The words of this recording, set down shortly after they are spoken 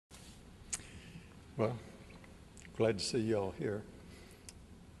Well, glad to see you all here.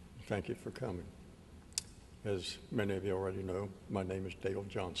 Thank you for coming. As many of you already know, my name is Dale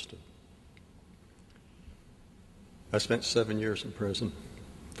Johnston. I spent 7 years in prison,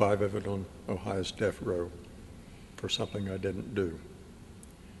 5 of it on Ohio's death row, for something I didn't do,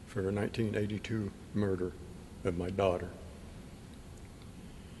 for a 1982 murder of my daughter.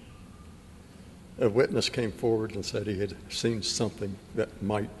 A witness came forward and said he had seen something that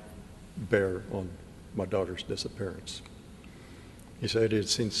might bear on my daughter's disappearance. He said he had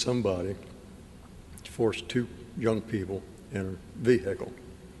seen somebody force 2 young people in a vehicle.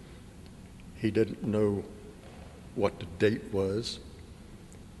 He didn't know what the date was.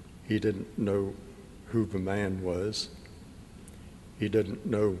 He didn't know who the man was. He didn't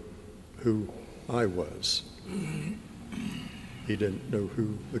know who I was. He didn't know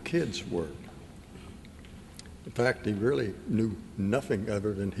who the kids were. In fact, he really knew nothing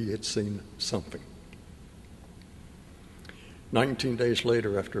other than he had seen something. 19 days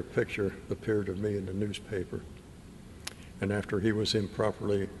later, after a picture appeared of me in the newspaper, and after he was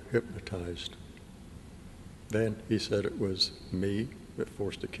improperly hypnotized, then he said it was me that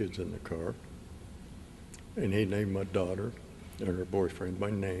forced the kids in the car, and he named my daughter and her boyfriend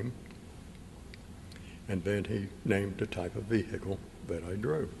by name, and then he named the type of vehicle that I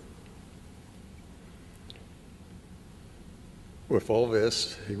drove. With all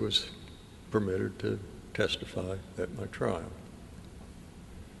this, he was permitted to testify at my trial.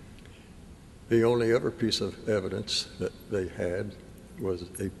 The only other piece of evidence that they had was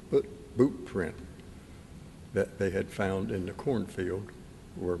a boot print that they had found in the cornfield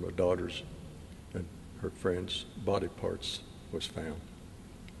where my daughter's and her friend's body parts was found.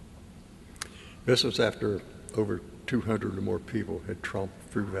 This was after over 200 or more people had tromped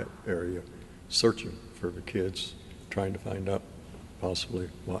through that area searching for the kids, trying to find out possibly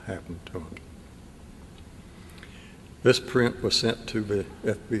what happened to them. This print was sent to the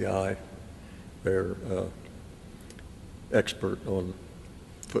FBI, their expert on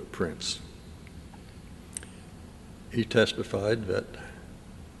footprints. He testified that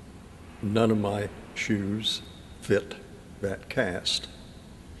none of my shoes fit that cast.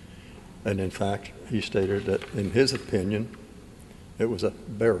 And in fact, he stated that in his opinion, it was a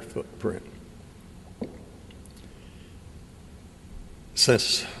barefoot print.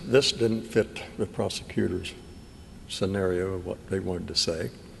 Since this didn't fit the prosecutor's scenario of what they wanted to say,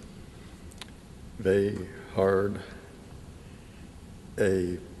 they hired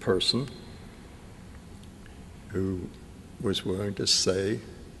a person who was willing to say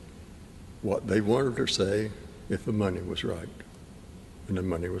what they wanted her to say if the money was right. And the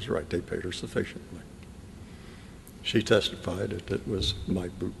money was right. They paid her sufficiently. She testified that it was my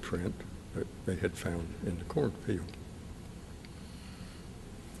boot print that they had found in the cornfield.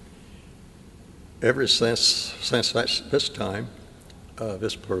 Ever since this time,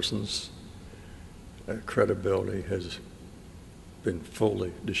 this person's credibility has been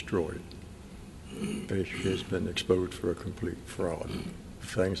fully destroyed. She has been exposed for a complete fraud.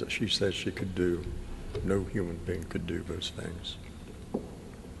 Things that she said she could do, no human being could do those things.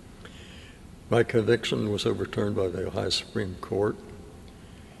 My conviction was overturned by the Ohio Supreme Court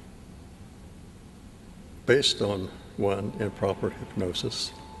based on 1, improper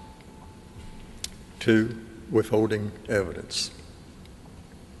hypnosis, 2, withholding evidence.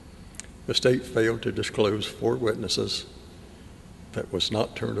 The state failed to disclose 4 witnesses that was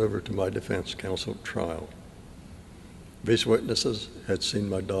not turned over to my defense counsel at trial. These witnesses had seen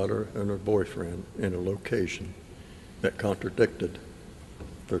my daughter and her boyfriend in a location that contradicted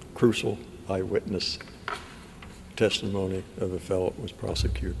the crucial eyewitness testimony of the fellow that was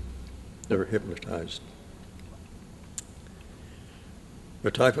prosecuted. They were hypnotized. The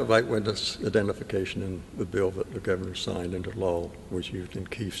type of eyewitness identification in the bill that the governor signed into law was used in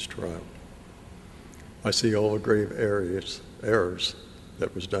Keefe's trial. I see all the grave errors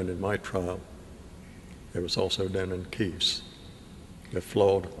that was done in my trial. It was also done in Keefe's, the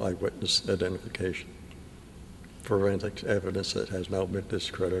flawed eyewitness identification, forensic evidence that has now been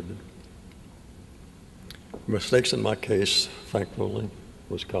discredited. Mistakes in my case, thankfully,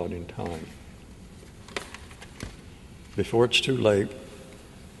 was caught in time. Before it's too late,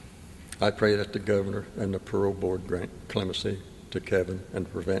 I pray that the governor and the parole board grant clemency to Kevin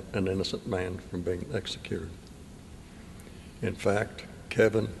and prevent an innocent man from being executed. In fact,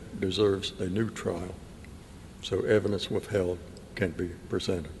 Kevin deserves a new trial, so evidence withheld can be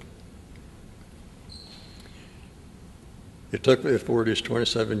presented. It took the authorities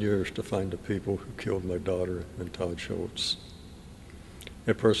 27 years to find the people who killed my daughter and Todd Schultz,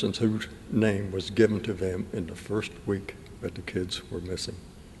 a person whose name was given to them in the first week that the kids were missing.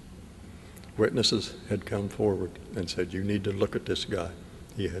 Witnesses had come forward and said, you need to look at this guy.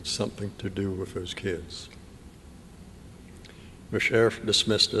 He had something to do with those kids. The sheriff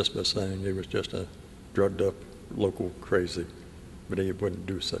dismissed this by saying he was just a drugged up local crazy, but he wouldn't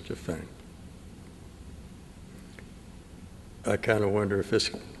do such a thing. I kind of wonder if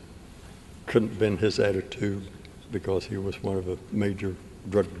this couldn't have been his attitude because he was one of the major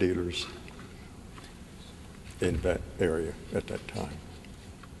drug dealers in that area at that time.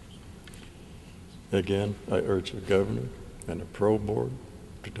 Again, I urge the governor and the parole board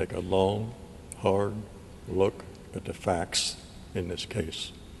to take a long, hard look at the facts in this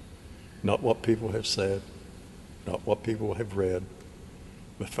case. Not what people have said, not what people have read,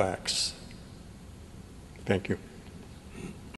 the facts. Thank you.